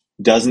church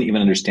doesn't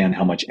even understand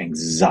how much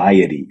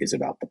anxiety is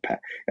about the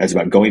past. It's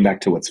about going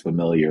back to what's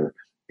familiar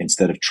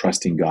instead of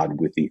trusting God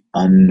with the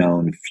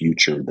unknown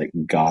future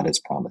that God has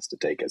promised to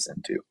take us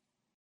into.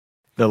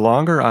 The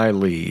longer I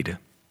lead,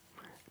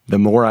 the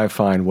more I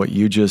find what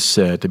you just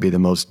said to be the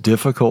most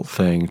difficult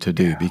thing to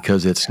do,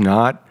 because it's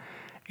not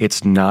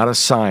a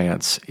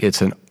science,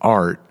 it's an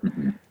art.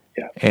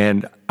 Yeah.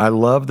 And I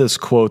love this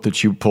quote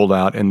that you pulled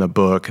out in the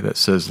book that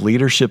says,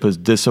 leadership is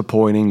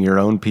disappointing your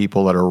own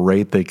people at a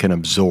rate they can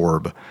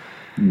absorb.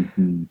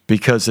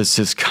 Because it's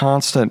this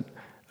constant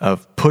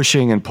of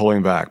pushing and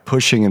pulling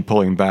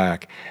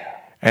back.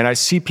 And I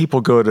see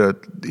people go to,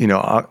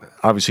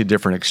 obviously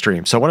different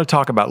extremes. So I want to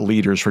talk about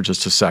leaders for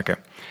just a second.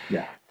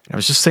 Yeah. I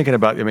was just thinking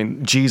about,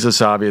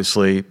 Jesus,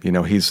 obviously,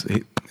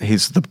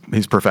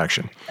 he's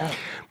perfection. Yeah.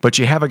 But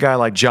you have a guy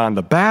like John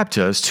the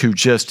Baptist who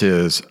just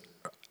is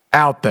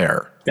out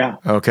there,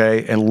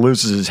 okay, and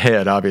loses his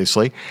head,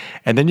 obviously.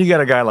 And then you got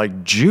a guy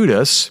like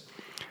Judas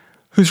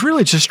who's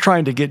really just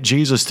trying to get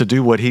Jesus to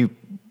do what he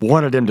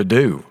wanted him to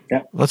do.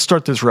 Yep. Let's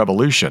start this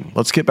revolution.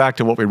 Let's get back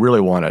to what we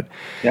really wanted.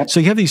 Yep. So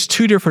you have these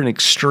two different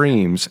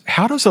extremes.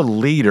 How does a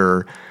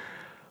leader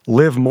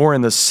live more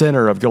in the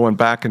center of going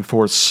back and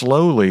forth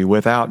slowly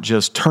without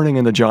just turning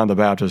into John the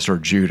Baptist or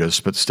Judas,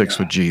 but sticks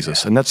with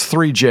Jesus? And that's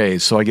 3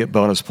 J's, so I get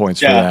bonus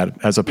points for that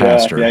as a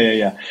pastor.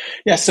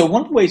 Yeah, so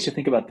one of the ways to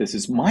think about this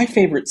is my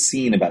favorite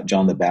scene about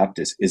John the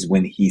Baptist is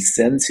when he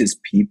sends his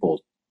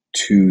people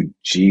to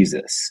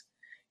Jesus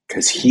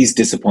because he's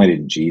disappointed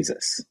in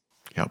Jesus.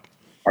 Yep.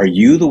 Are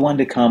you the one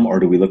to come, or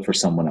do we look for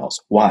someone else?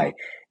 Why?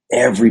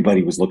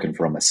 Everybody was looking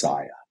for a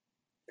Messiah.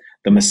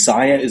 The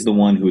Messiah is the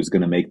one who is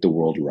going to make the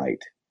world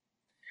right.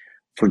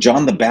 For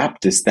John the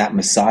Baptist, that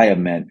Messiah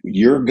meant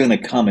you're going to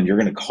come and you're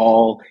going to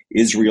call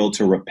Israel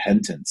to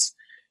repentance.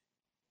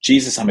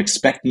 Jesus, I'm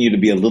expecting you to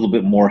be a little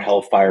bit more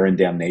hellfire and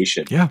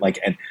damnation. Yeah.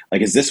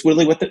 Is this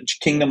really what the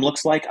kingdom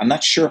looks like? I'm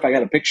not sure if I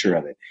got a picture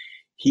of it.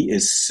 He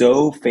is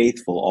so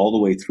faithful all the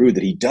way through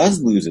that he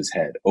does lose his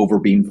head over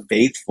being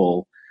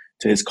faithful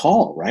to his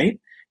call, right?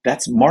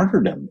 That's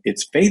martyrdom.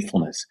 It's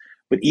faithfulness.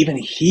 But even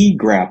he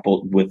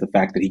grappled with the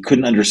fact that he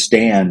couldn't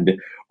understand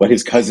what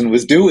his cousin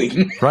was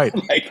doing. Right.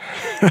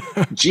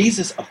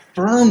 Jesus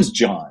affirms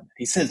John.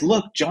 He says,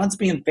 look, John's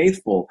being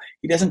faithful.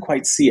 He doesn't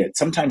quite see it.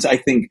 Sometimes I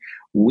think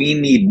we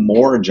need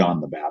more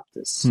John the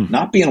Baptist,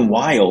 not being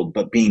wild,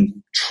 but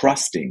being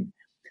trusting.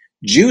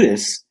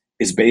 Judas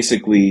is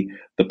basically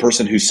the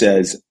person who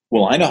says,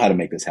 well, I know how to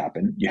make this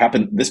happen.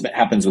 This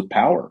happens with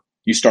power.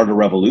 You start a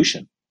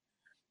revolution.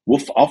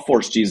 I'll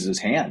force Jesus'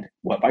 hand.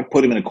 Well, if I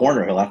put him in a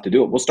corner, he'll have to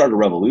do it. We'll start a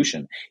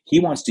revolution. He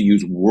wants to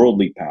use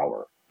worldly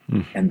power.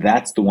 And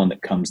that's the one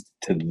that comes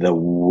to the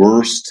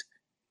worst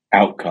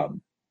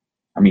outcome.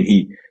 I mean,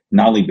 he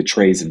not only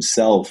betrays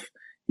himself,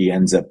 he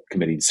ends up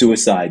committing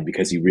suicide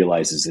because he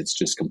realizes it's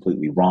just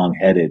completely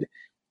wrong-headed.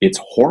 It's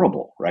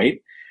horrible,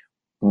 right?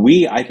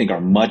 We, I think,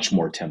 are much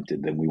more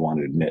tempted than we want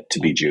to admit to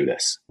be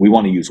Judas. We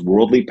want to use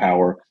worldly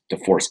power to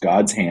force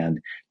God's hand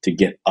to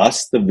get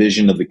us the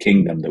vision of the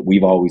kingdom that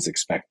we've always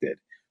expected,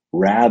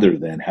 rather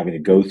than having to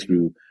go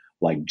through,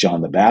 like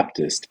John the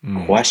Baptist,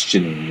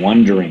 questioning,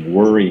 wondering,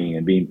 worrying,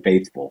 and being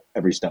faithful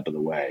every step of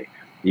the way,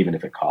 even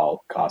if it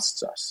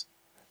costs us.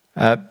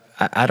 I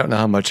don't know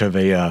how much of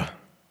a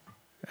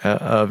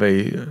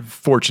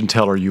fortune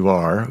teller you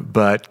are,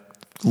 but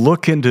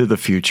look into the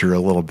future a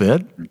little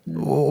bit.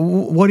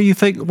 What do you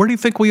think? Where do you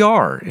think we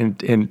are in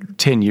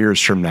 10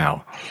 years from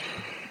now?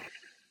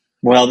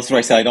 Well, this is what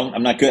I said.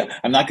 I'm not good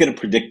at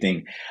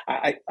predicting.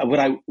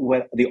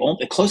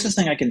 The closest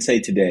thing I can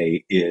say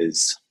today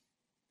is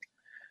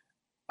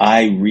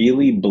I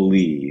really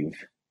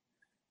believe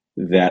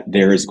that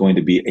there is going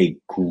to be a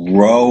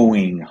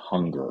growing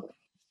hunger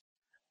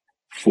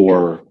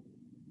for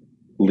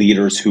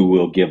leaders who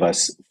will give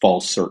us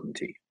false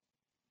certainty.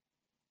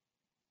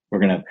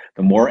 The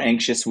more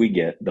anxious we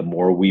get, the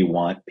more we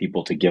want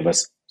people to give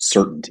us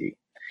certainty.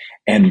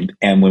 And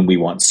when we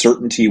want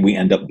certainty, we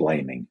end up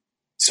blaming.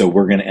 So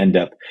we're going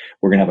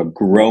to have a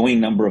growing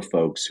number of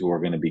folks who are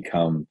going to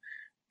become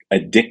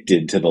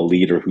addicted to the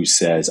leader who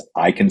says,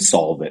 I can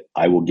solve it.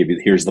 I will give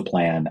you, here's the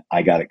plan.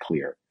 I got it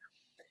clear.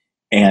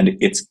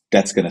 And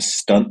that's going to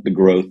stunt the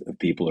growth of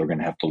people who are going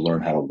to have to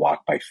learn how to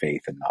walk by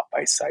faith and not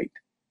by sight.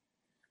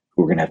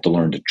 Who are going to have to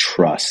learn to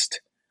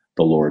trust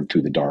the Lord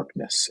through the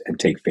darkness and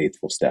take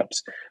faithful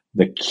steps.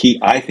 The key,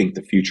 I think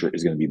the future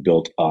is going to be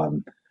built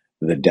on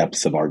the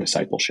depths of our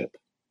discipleship.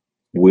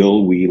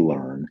 Will we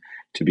learn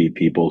to be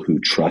people who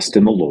trust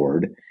in the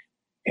Lord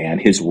and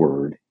his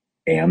word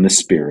and the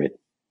Spirit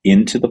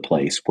into the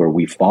place where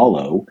we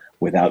follow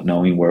without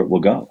knowing where it will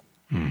go?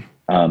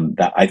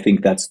 I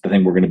think that's the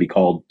thing we're going to be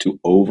called to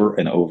over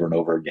and over and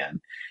over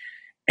again.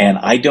 And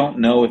I don't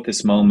know at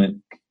this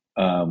moment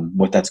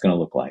what that's going to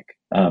look like.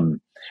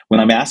 When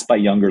I'm asked by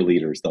younger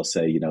leaders, they'll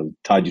say,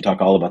 Todd, you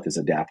talk all about this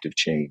adaptive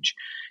change.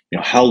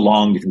 How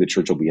long do you think the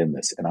church will be in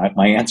this? And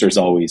my answer is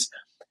always,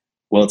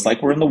 well, it's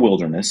like we're in the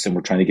wilderness and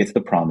we're trying to get to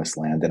the promised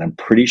land. And I'm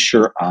pretty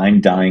sure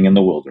I'm dying in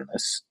the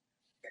wilderness.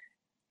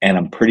 And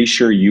I'm pretty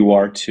sure you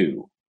are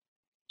too.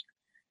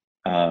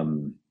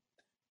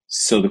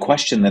 So the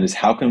question then is,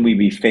 how can we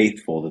be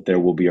faithful that there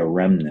will be a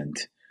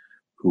remnant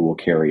who will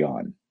carry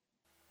on?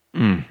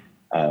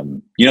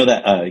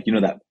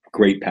 That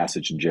great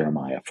passage in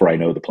Jeremiah, for I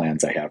know the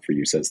plans I have for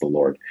you, says the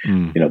Lord.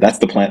 That's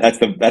the plan.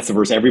 That's the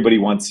verse everybody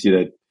wants you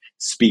to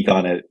speak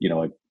on at,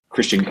 a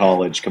Christian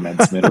college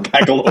commencement or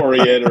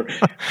baccalaureate,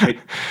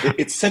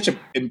 it's such a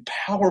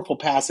powerful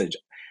passage.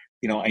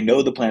 I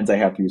know the plans I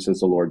have for you, says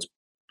the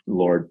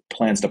Lord,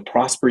 plans to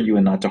prosper you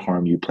and not to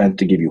harm you, plans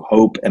to give you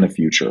hope and a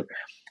future.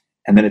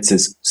 And then it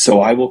says, so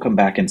I will come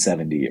back in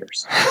 70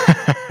 years.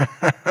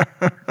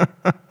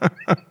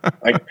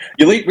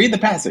 You read the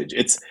passage.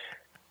 It's,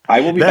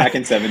 I will be back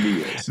in 70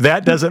 years.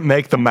 That doesn't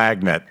make the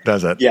magnet,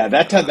 does it? Yeah,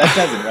 that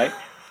doesn't, right?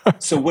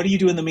 So what do you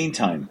do in the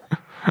meantime?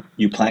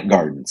 You plant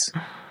gardens.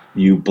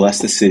 You bless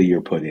the city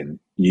you're put in.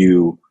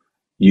 You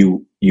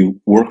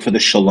work for the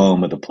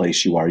shalom of the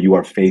place you are. You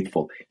are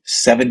faithful.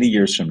 70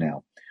 years from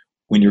now,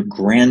 when your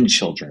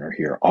grandchildren are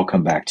here, I'll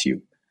come back to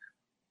you.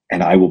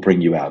 and I will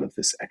bring you out of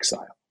this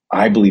exile.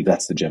 I believe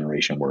that's the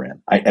generation we're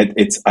in.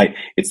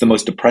 It's the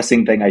most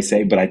depressing thing I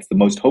say, but it's the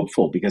most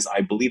hopeful, because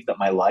I believe that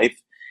my life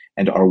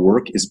and our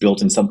work is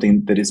built in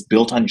something that is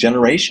built on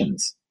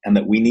generations, and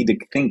that we need to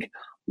think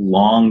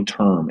long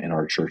term in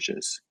our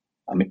churches.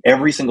 I mean,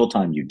 every single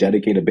time you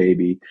dedicate a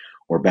baby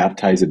or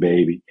baptize a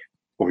baby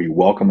or you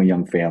welcome a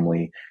young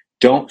family,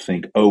 don't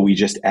think, oh, we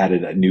just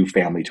added a new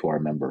family to our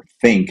member.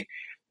 Think,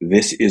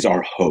 this is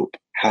our hope.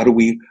 How do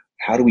we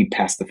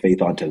pass the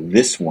faith on to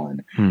this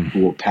one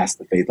who will pass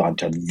the faith on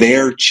to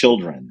their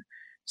children,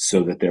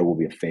 so that there will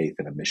be a faith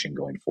and a mission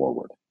going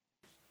forward?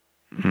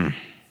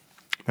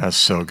 That's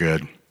so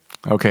good.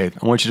 Okay,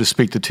 I want you to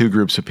speak to two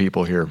groups of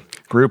people here.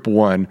 Group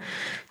one,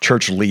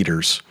 church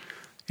leaders.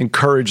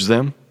 Encourage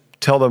them.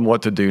 Tell them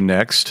what to do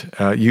next.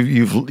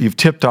 You've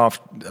tipped off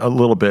a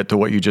little bit to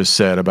what you just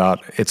said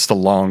about it's the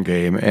long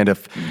game. And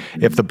if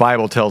the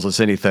Bible tells us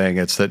anything,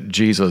 it's that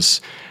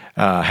Jesus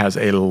has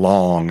a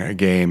long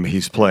game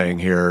he's playing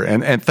here,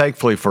 and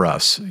thankfully for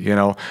us,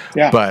 Yeah.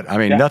 But I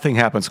mean, nothing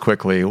happens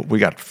quickly. We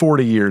got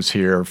 40 years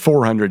here,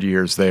 400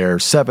 years there,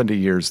 70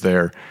 years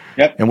there,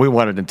 and we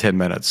want it in 10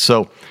 minutes.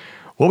 So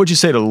what would you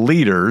say to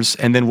leaders,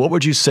 and then what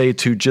would you say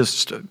to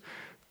just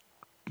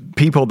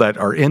people that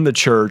are in the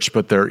church,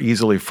 but they're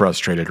easily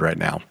frustrated right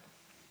now?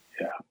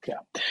 Yeah.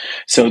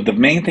 So the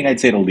main thing I'd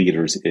say to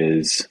leaders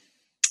is,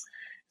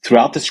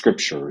 throughout the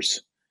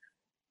scriptures,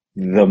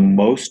 the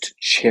most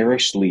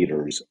cherished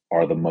leaders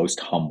are the most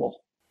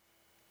humble.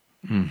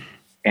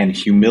 And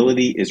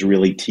humility is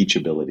really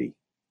teachability.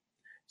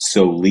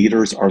 So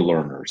leaders are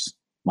learners.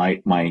 My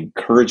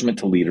encouragement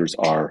to leaders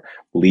are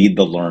lead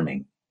the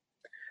learning.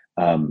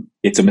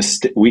 It's a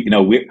mistake.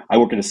 I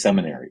work at a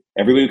seminary.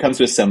 Everybody who comes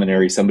to a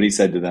seminary, somebody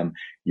said to them,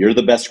 "You're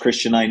the best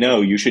Christian I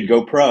know. You should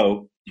go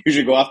pro. You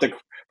should go off to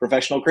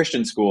professional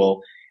Christian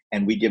school."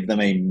 And we give them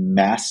a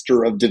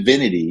master of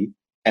divinity,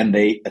 and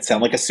they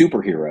sound like a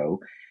superhero.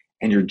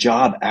 And your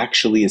job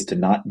actually is to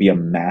not be a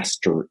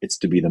master. It's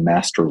to be the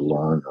master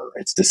learner.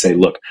 It's to say,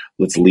 look,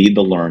 let's lead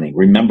the learning.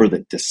 Remember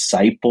that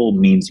disciple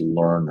means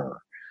learner.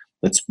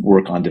 Let's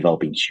work on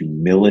developing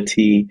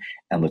humility,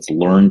 and let's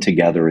learn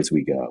together as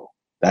we go.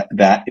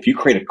 That if you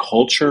create a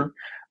culture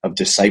of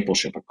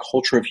discipleship, a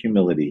culture of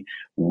humility,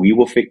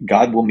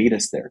 God will meet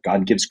us there.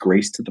 God gives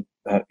grace to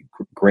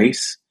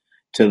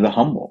the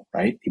humble,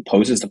 right? He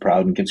opposes the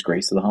proud and gives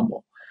grace to the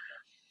humble.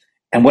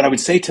 And what I would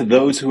say to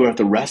those who are,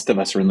 the rest of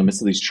us are in the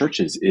midst of these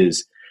churches,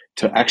 is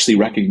to actually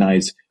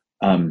recognize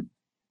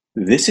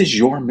this is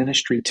your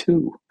ministry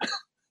too.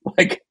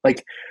 like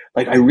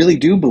I really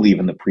do believe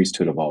in the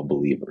priesthood of all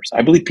believers.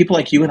 I believe people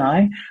like you and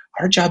I,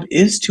 our job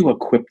is to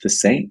equip the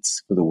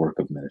saints for the work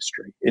of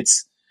ministry.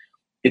 It's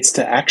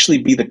to actually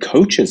be the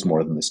coaches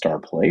more than the star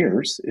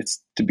players.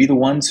 It's to be the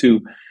ones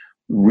who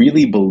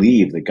really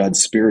believe that God's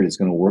Spirit is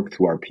going to work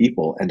through our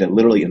people, and to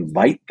literally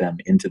invite them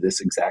into this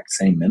exact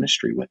same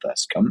ministry with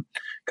us.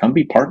 Come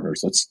be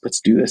partners.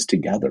 Let's do this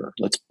together.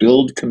 Let's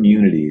build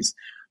communities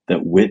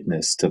that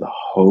witness to the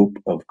hope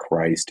of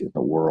Christ in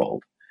the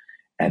world,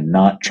 and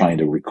not trying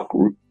to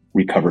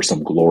recover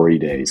some glory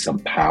days, some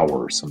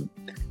power, some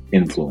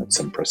influence,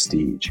 some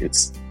prestige.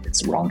 It's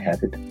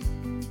wrong-headed.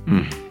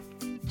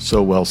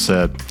 So well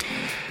said.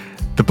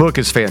 The book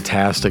is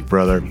fantastic,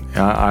 brother.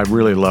 I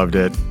really loved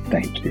it.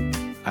 Thank you.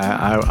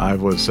 I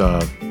was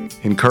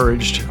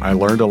encouraged. I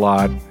learned a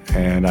lot,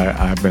 and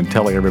I've been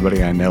telling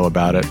everybody I know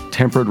about it.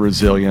 Tempered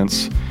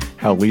Resilience,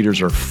 How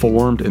Leaders Are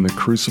Formed in the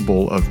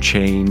Crucible of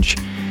Change.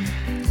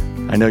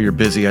 I know you're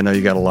busy. I know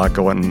you got a lot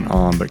going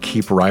on, but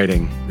keep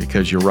writing,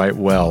 because you write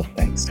well.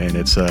 Thanks. And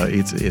it's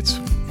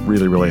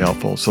really, really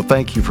helpful. So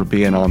thank you for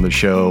being on the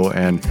show.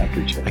 And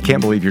I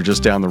can't believe you're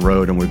just down the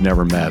road and we've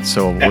never met.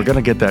 So we're going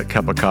to get that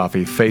cup of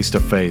coffee face to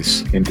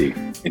face. Indeed.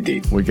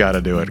 We got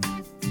to do it.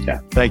 Yeah.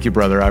 Thank you,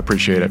 brother. I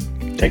appreciate it.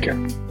 Take care.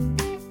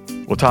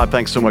 Well, Todd,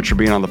 thanks so much for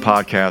being on the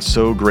podcast.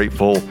 So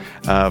grateful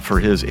for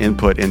his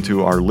input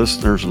into our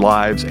listeners'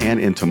 lives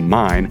and into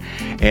mine.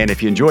 And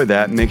if you enjoyed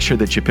that, make sure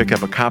that you pick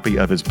up a copy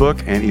of his book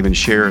and even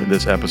share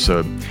this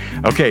episode.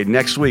 Okay,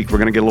 next week, we're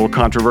going to get a little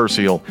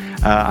controversial.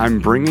 I'm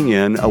bringing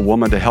in a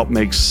woman to help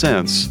make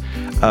sense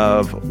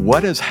of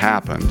what has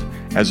happened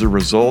as a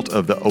result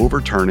of the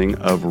overturning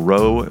of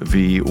Roe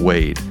v.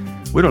 Wade.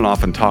 We don't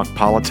often talk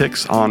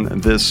politics on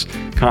this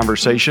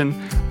conversation,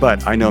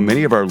 but I know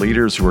many of our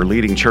leaders who are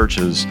leading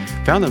churches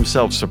found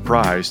themselves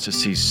surprised to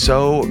see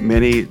so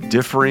many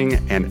differing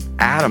and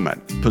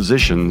adamant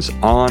positions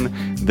on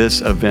this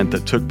event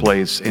that took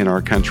place in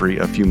our country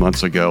a few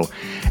months ago.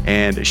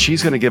 And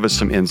she's going to give us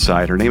some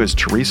insight. Her name is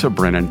Teresa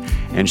Brennan,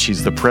 and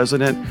she's the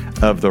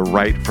president of the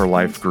Right for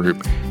Life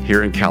group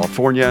here in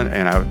California.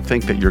 And I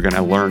think that you're going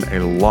to learn a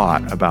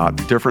lot about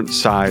different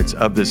sides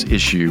of this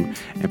issue,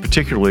 and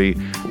particularly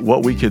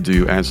what we could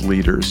do as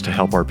leaders to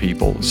help our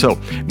people. So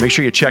make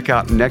sure you check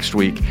out next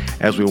week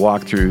as we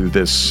walk through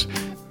this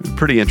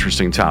pretty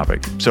interesting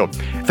topic. So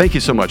thank you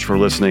so much for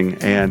listening.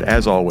 And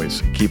as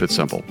always, keep it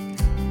simple.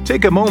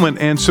 Take a moment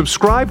and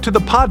subscribe to the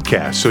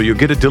podcast so you'll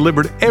get it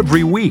delivered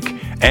every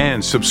week.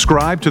 And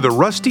subscribe to the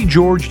Rusty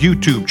George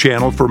YouTube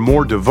channel for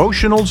more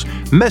devotionals,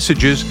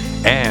 messages,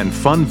 and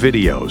fun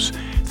videos.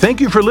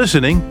 Thank you for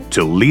listening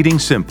to Leading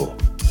Simple.